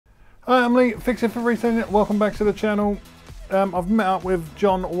Hi, I'm Lee, Fix It for Reselling. Welcome back to the channel. I've met up with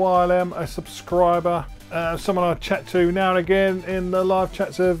John YLM, a subscriber, someone I chat to now and again in the live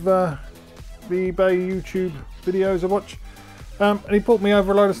chats of the eBay YouTube videos I watch. And he brought me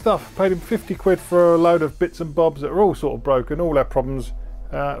over a load of stuff. Paid him 50 quid for a load of bits and bobs that are all sort of broken, all our problems.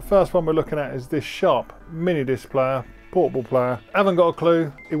 First one we're looking at is this Sharp Minidisc player, portable player. Haven't got a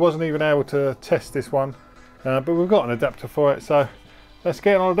clue. He wasn't even able to test this one, but we've got an adapter for it, so let's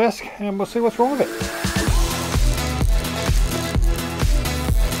get it on the desk and we'll see what's wrong with it.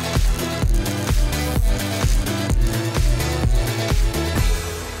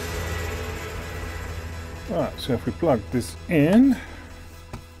 Right, so if we plug this in,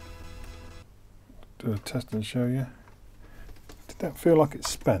 do a test and show you. Did that feel like it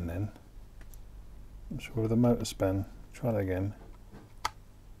span then? Not sure whether the motor span. Try that again.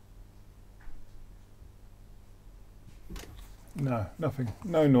 No, nothing,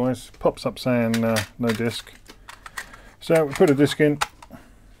 no noise. Pops up saying no disc. So we put a disc in,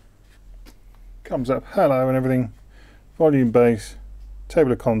 comes up hello and everything, volume base,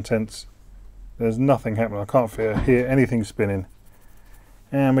 table of contents. There's nothing happening. I can't hear anything spinning.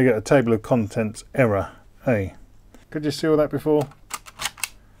 And we get a table of contents error. A. Could you see all that before?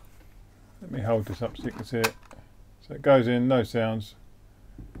 Let me hold this up so you can see it. So it goes in, no sounds.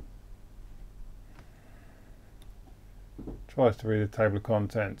 Tries to read the table of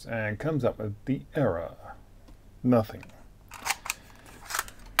contents and comes up with the error. Nothing.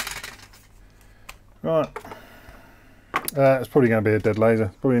 Right. It's probably going to be a dead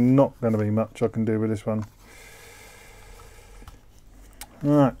laser. Probably not going to be much I can do with this one.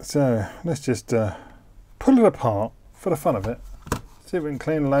 Right, so let's just pull it apart for the fun of it. See if we can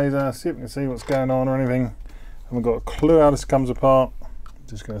clean the laser, see if we can see what's going on or anything. Haven't got a clue how this comes apart. I'm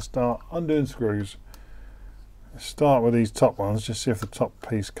just going to start undoing screws. Start with these top ones, just see if the top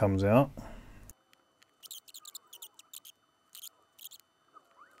piece comes out.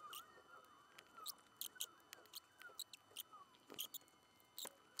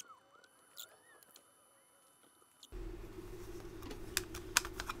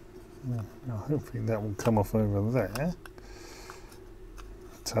 Now hopefully that will come off over there.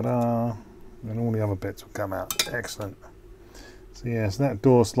 Ta-da! And all the other bits will come out. Excellent. So yes, that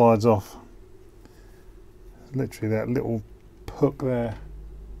door slides off. Literally that little hook there,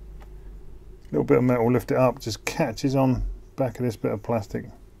 little bit of metal, lift it up, just catches on back of this bit of plastic.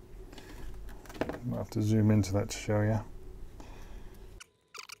 Might have to zoom into that to show you.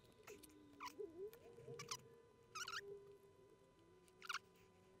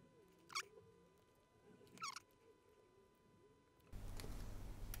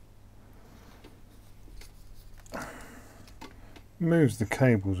 Moves the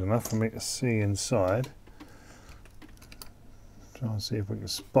cables enough for me to see inside. Try and see if we can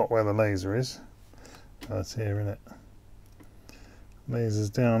spot where the laser is. Oh, it's here, isn't it? Laser's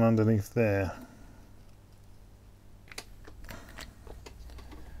down underneath there.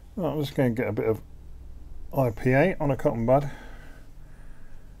 Right, I'm just going to get a bit of IPA on a cotton bud.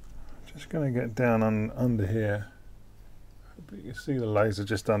 Just going to get down under here. But you can see the laser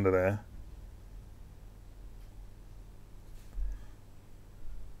just under there.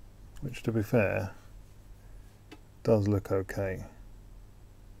 Which, to be fair, does look okay.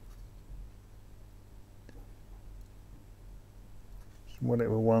 Just wet it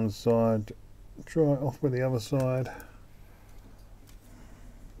with one side, dry it off with the other side.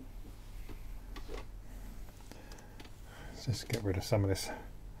 Let's just get rid of some of this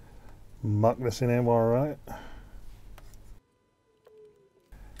muck that's in here while we're at it.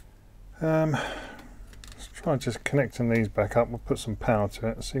 Let's try just connecting these back up. We'll put some power to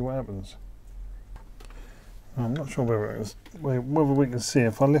it and see what happens. I'm not sure whether we can see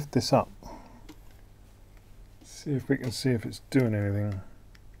if I lift this up. See if we can see if it's doing anything.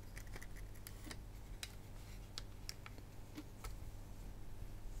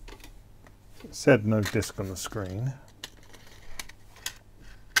 It said no disc on the screen.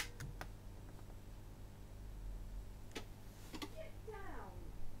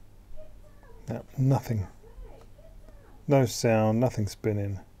 No, nothing. No sound, nothing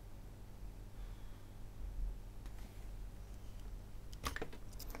spinning.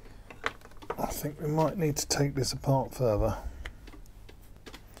 I think we might need to take this apart further.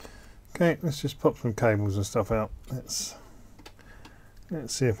 Okay, let's just pop some cables and stuff out. Let's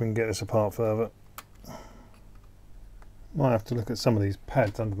see if we can get this apart further. Might have to look at some of these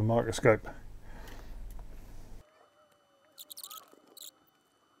pads under the microscope.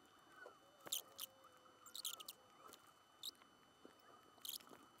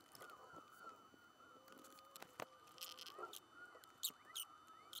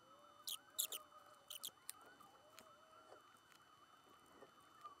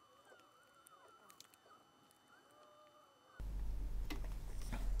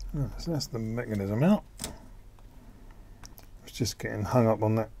 So that's the mechanism out. It's just getting hung up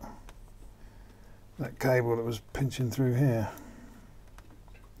on that cable that was pinching through here.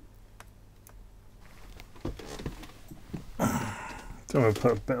 So I'm going to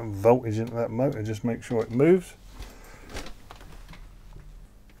put a bit of voltage into that motor, just make sure it moves.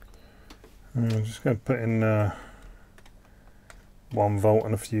 And I'm just going to put in 1 volt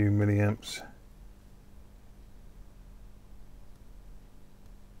and a few milliamps.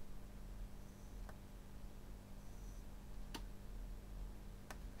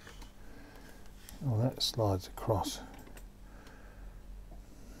 Oh, that slides across.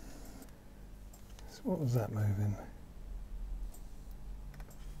 So what was that moving?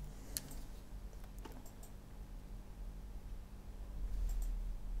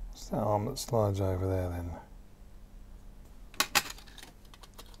 What's that arm that slides over there then?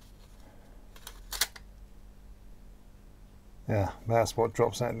 Yeah, that's what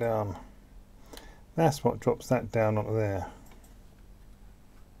drops that down. That's what drops that down onto there.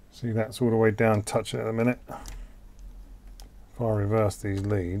 See, that's all the way down, touch it at a minute. If I reverse these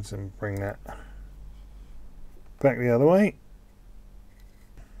leads and bring that back the other way.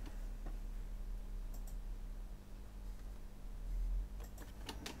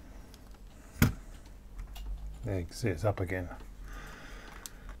 There you can see it's up again.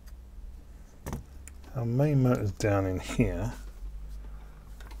 Our main motor's down in here.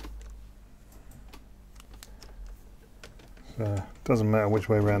 So it doesn't matter which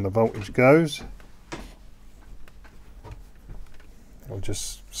way around the voltage goes. It'll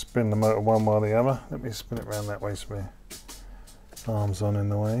just spin the motor one way or the other. Let me spin it around that way so my arm's on in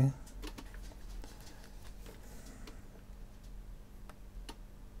the way.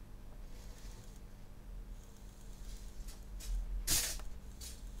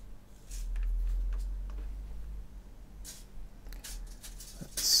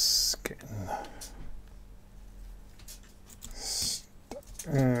 That's getting stuck.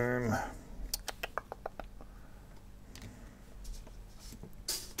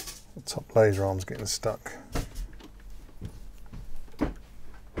 The top laser arm's getting stuck.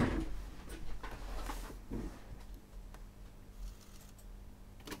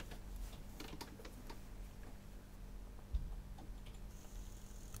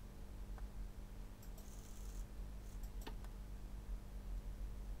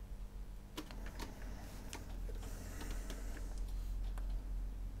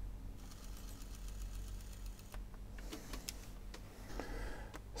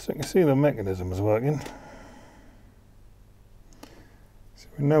 So you can see the mechanism is working. So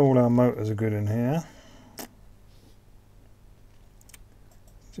we know all our motors are good in here.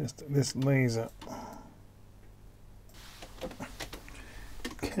 Just this laser.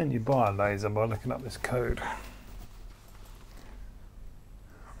 Can you buy a laser by looking up this code?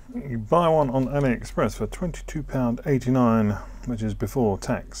 You buy one on AliExpress for £22.89, which is before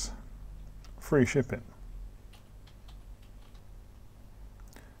tax. Free shipping.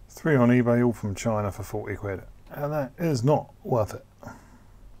 3 on eBay, all from China for 40 quid. And that is not worth it.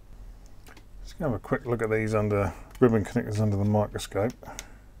 Let's have a quick look at these under ribbon connectors under the microscope.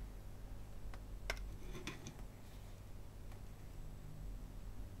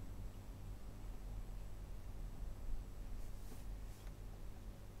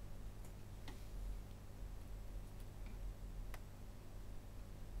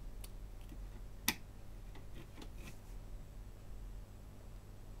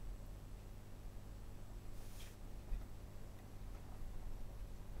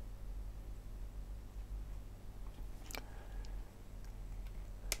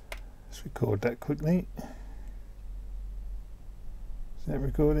 Let's record that quickly. Is that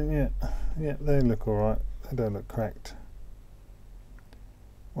recording yet? Yeah, they look alright. They don't look cracked.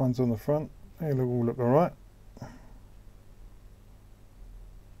 One's on the front. They all look alright.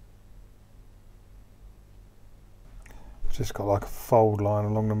 It's just got like a fold line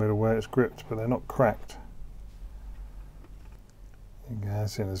along the middle where it's gripped, but they're not cracked. Okay,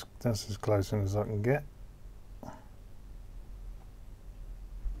 that's as close in as I can get.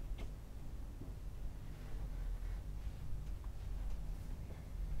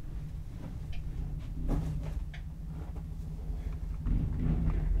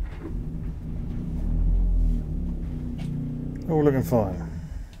 All looking fine.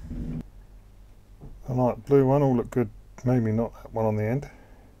 The light blue one all look good, maybe not that one on the end.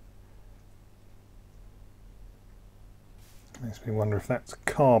 Makes me wonder if that's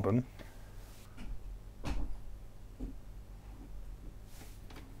carbon.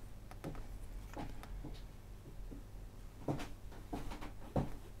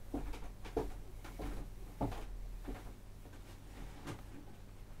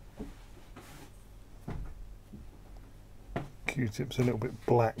 Q-tip's a little bit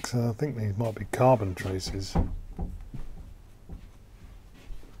black, so I think these might be carbon traces.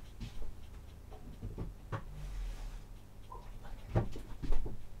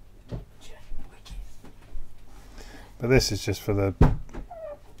 But this is just for the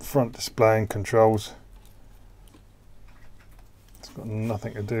front display and controls. It's got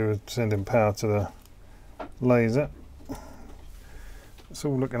nothing to do with sending power to the laser. It's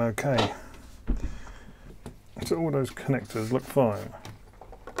all looking okay. So all those connectors look fine.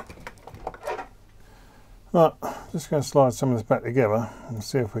 Right, just going to slide some of this back together and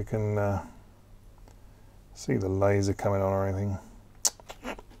see if we can see the laser coming on or anything.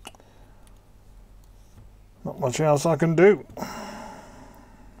 Not much else I can do.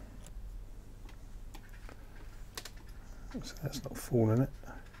 So that's not falling it.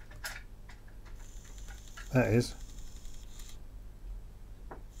 That is.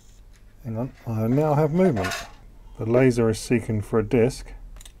 Hang on, I now have movement. The laser is seeking for a disc.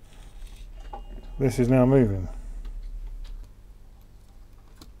 This is now moving.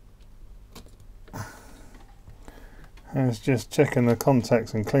 And it's just checking the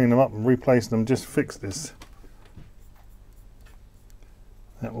contacts and cleaning them up and replacing them just to fix this.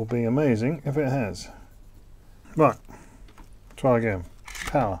 That will be amazing if it has. Right, try again.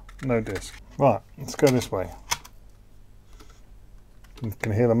 Power, no disc. Right, let's go this way. You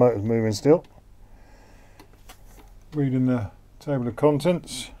can hear the motors moving still. Reading the table of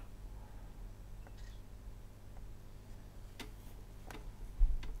contents.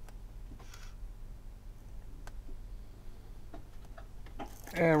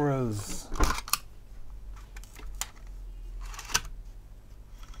 Errors.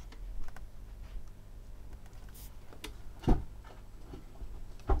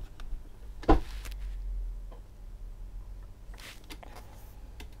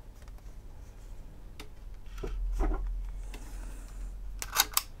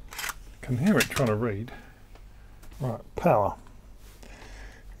 Can hear it trying to read. Right, power.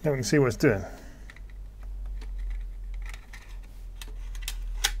 Now we can see what it's doing.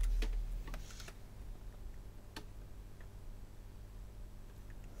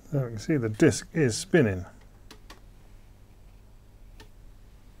 So we can see the disc is spinning.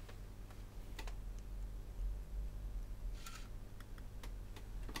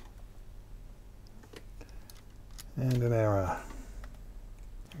 And an error.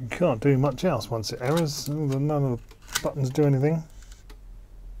 You can't do much else once it errors. None of the buttons do anything.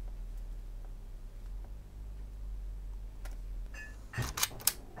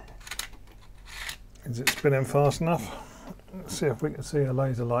 Is it spinning fast enough? Let's see if we can see a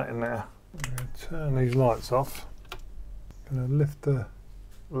laser light in there. I'm going to turn these lights off. I'm going to lift the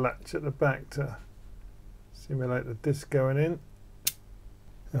latch at the back to simulate the disc going in.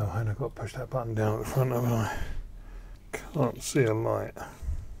 Oh, and I've got to push that button down at the front, haven't I? Can't see a light.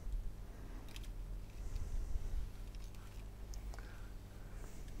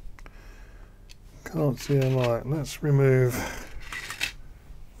 Can't see a light. Let's remove.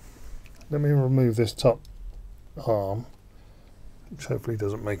 Let me remove this top arm, which hopefully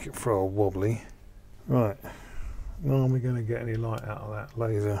doesn't make it throw wobbly. Right. Are we going to get any light out of that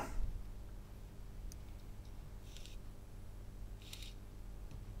laser?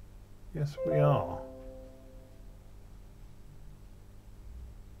 Yes, we are.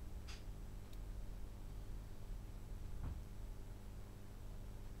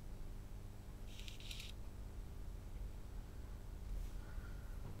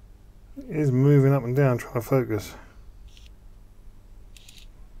 It is moving up and down trying to focus.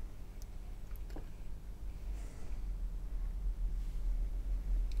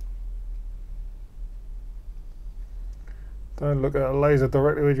 Don't look at a laser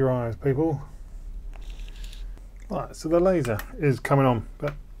directly with your eyes, people. Right, so the laser is coming on,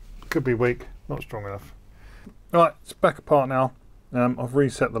 but could be weak, not strong enough. Right, it's back apart now. I've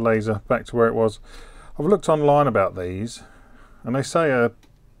reset the laser back to where it was. I've looked online about these, and they say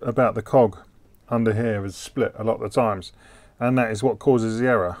about the cog under here is split a lot of the times, and that is what causes the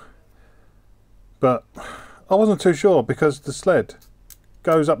error. But I wasn't too sure because the sled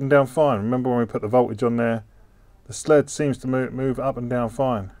goes up and down fine. Remember when we put the voltage on there? The sled seems to move up and down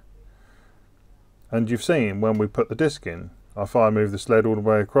fine. And you've seen when we put the disc in, if I move the sled all the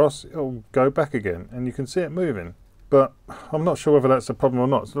way across, it'll go back again and you can see it moving. But I'm not sure whether that's a problem or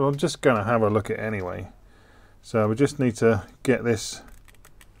not, so I'm just going to have a look at it anyway. So we just need to get this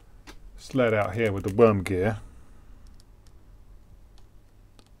sled out here with the worm gear.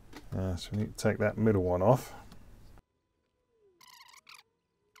 So we need to take that middle one off.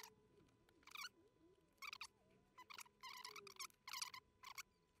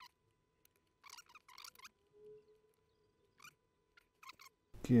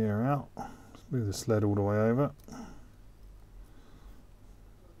 gear out. Let's move the sled all the way over.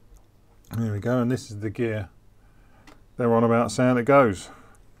 There we go, and this is the gear they're on about saying it goes.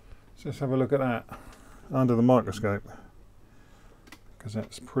 So let's have a look at that under the microscope, because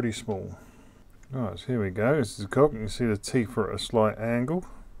that's pretty small. Right, so here we go. This is the cog. You can see the teeth are at a slight angle,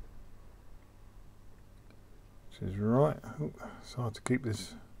 which is right. Ooh, it's hard to keep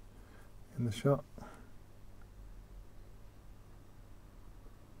this in the shot.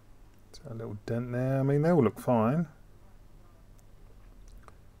 So a little dent there. I mean, they all look fine.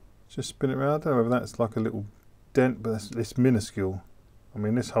 Just spin it around. I don't know whether that's like a little dent, but it's minuscule. I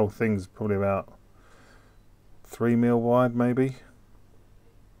mean, this whole thing's probably about 3 mil wide, maybe.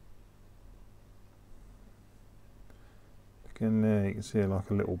 Again, there you can see like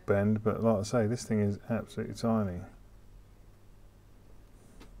a little bend, but like I say, this thing is absolutely tiny.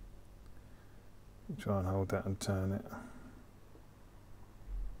 Try and hold that and turn it.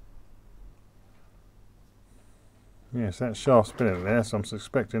 Yes, that shaft spinning there, so I'm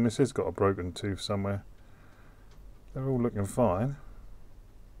suspecting this has got a broken tooth somewhere. They're all looking fine.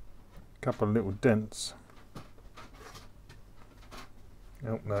 A couple of little dents.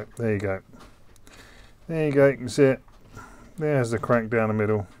 Oh no, there you go. There you go, you can see it. There's the crack down the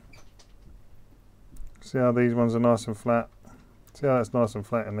middle. See how these ones are nice and flat? See how that's nice and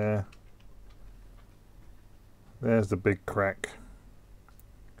flat in there? There's the big crack.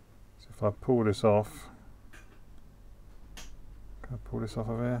 So if I pull this off, can I pull this off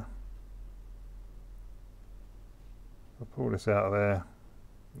of here? If I pull this out of there,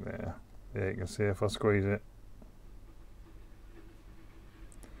 yeah, you can see if I squeeze it.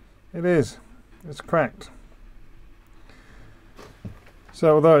 It is, it's cracked.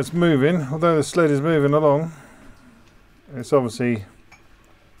 So although it's moving, although the sled is moving along, it's obviously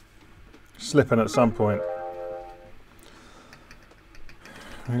slipping at some point.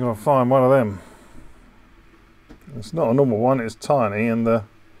 We've got to find one of them. It's not a normal one, it's tiny and the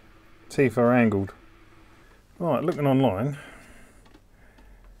teeth are angled. Right, looking online,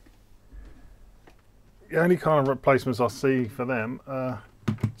 the only kind of replacements I see for them,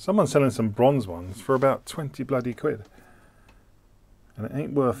 someone's selling some bronze ones for about 20 bloody quid. And it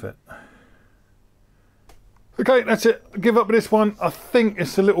ain't worth it. Okay, that's it. Give up with this one. I think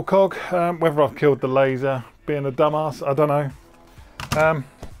it's a little cog. Whether I've killed the laser, being a dumbass, I don't know.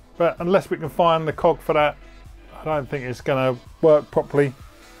 But unless we can find the cog for that, I don't think it's going to work properly.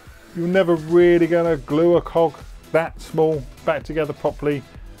 You're never really going to glue a cog that small back together properly.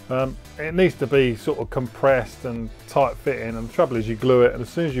 It needs to be sort of compressed and tight fitting, and the trouble is you glue it and as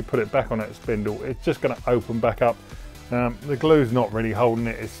soon as you put it back on that spindle, it's just going to open back up. The glue's not really holding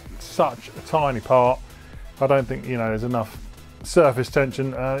it. It's such a tiny part. I don't think, you know, there's enough surface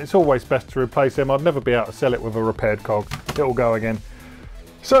tension. It's always best to replace them. I'd never be able to sell it with a repaired cog. It'll go again.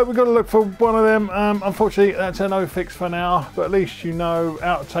 So we've got to look for one of them. Unfortunately, that's a no fix for now, but at least you know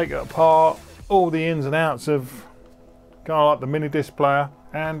how to take it apart, all the ins and outs of kind of like the mini disc player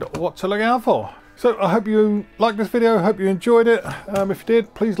and what to look out for. So I hope you liked this video. I hope you enjoyed it. If you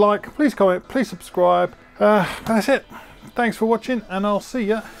did, please like, please comment, please subscribe. That's it. Thanks for watching, and I'll see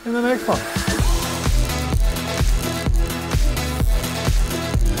you in the next one.